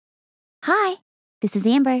Hi, this is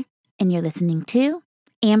Amber, and you're listening to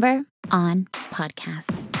Amber on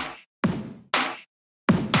Podcast.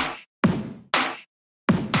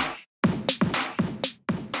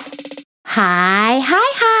 Hi.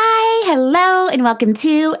 Hello, and welcome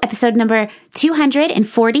to episode number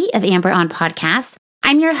 240 of Amber on Podcast.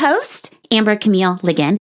 I'm your host, Amber Camille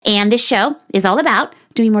Ligon, and this show is all about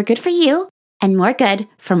doing more good for you and more good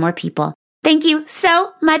for more people. Thank you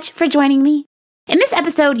so much for joining me. In this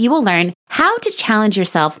episode, you will learn how to challenge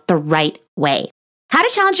yourself the right way. How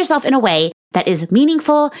to challenge yourself in a way that is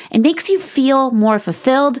meaningful and makes you feel more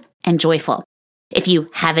fulfilled and joyful. If you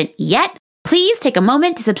haven't yet, please take a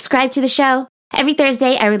moment to subscribe to the show. Every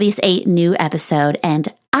Thursday, I release a new episode, and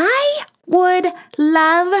I would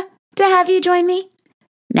love to have you join me.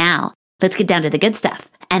 Now, let's get down to the good stuff,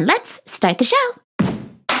 and let's start the show.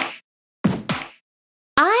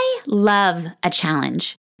 I love a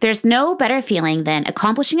challenge. There's no better feeling than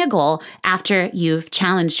accomplishing a goal after you've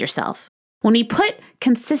challenged yourself. When we put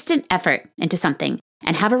consistent effort into something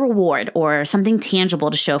and have a reward or something tangible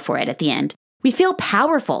to show for it at the end, we feel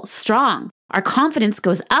powerful, strong. Our confidence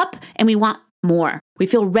goes up and we want more. We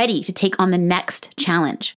feel ready to take on the next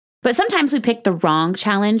challenge. But sometimes we pick the wrong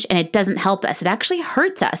challenge and it doesn't help us. It actually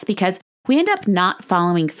hurts us because we end up not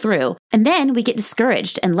following through, and then we get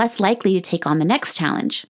discouraged and less likely to take on the next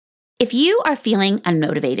challenge. If you are feeling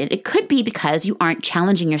unmotivated, it could be because you aren't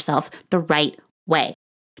challenging yourself the right way.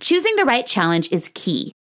 Choosing the right challenge is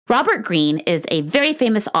key. Robert Greene is a very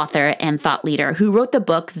famous author and thought leader who wrote the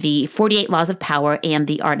book, The 48 Laws of Power and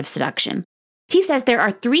the Art of Seduction. He says there are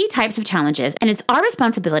 3 types of challenges, and it's our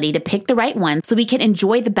responsibility to pick the right one so we can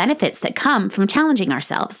enjoy the benefits that come from challenging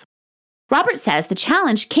ourselves. Robert says the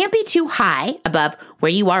challenge can't be too high above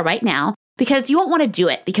where you are right now because you won't want to do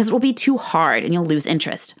it because it will be too hard and you'll lose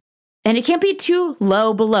interest. And it can't be too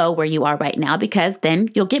low below where you are right now because then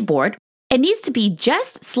you'll get bored. It needs to be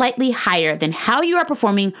just slightly higher than how you are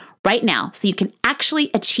performing right now so you can actually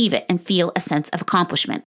achieve it and feel a sense of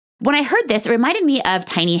accomplishment. When I heard this, it reminded me of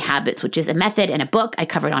Tiny Habits, which is a method and a book I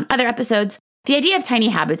covered on other episodes. The idea of Tiny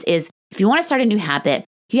Habits is if you want to start a new habit,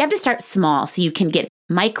 you have to start small so you can get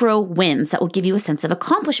micro wins that will give you a sense of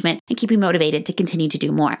accomplishment and keep you motivated to continue to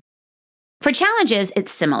do more. For challenges,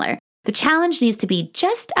 it's similar. The challenge needs to be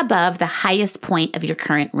just above the highest point of your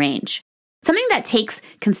current range. Something that takes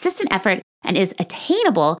consistent effort and is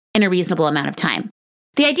attainable in a reasonable amount of time.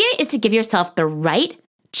 The idea is to give yourself the right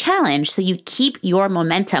challenge so you keep your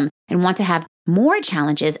momentum and want to have more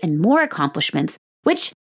challenges and more accomplishments,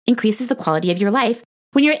 which increases the quality of your life.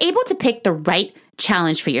 When you're able to pick the right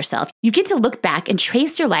challenge for yourself, you get to look back and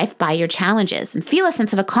trace your life by your challenges and feel a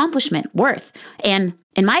sense of accomplishment, worth, and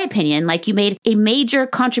in my opinion, like you made a major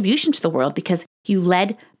contribution to the world because you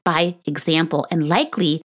led by example and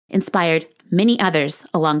likely inspired many others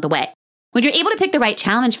along the way. When you're able to pick the right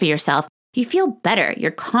challenge for yourself, you feel better.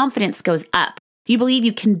 Your confidence goes up. You believe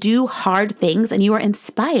you can do hard things and you are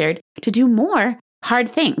inspired to do more hard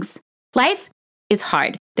things. Life is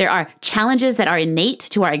hard. There are challenges that are innate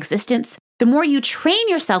to our existence. The more you train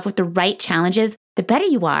yourself with the right challenges, the better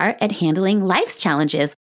you are at handling life's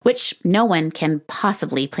challenges, which no one can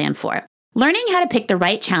possibly plan for. Learning how to pick the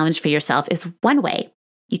right challenge for yourself is one way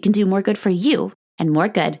you can do more good for you and more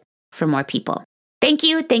good for more people. Thank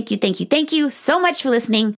you so much for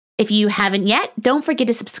listening. If you haven't yet, don't forget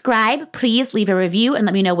to subscribe. Please leave a review and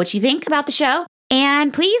let me know what you think about the show.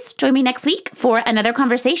 And please join me next week for another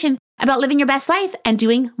conversation about living your best life and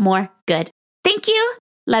doing more good. Thank you.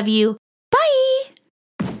 Love you. Bye.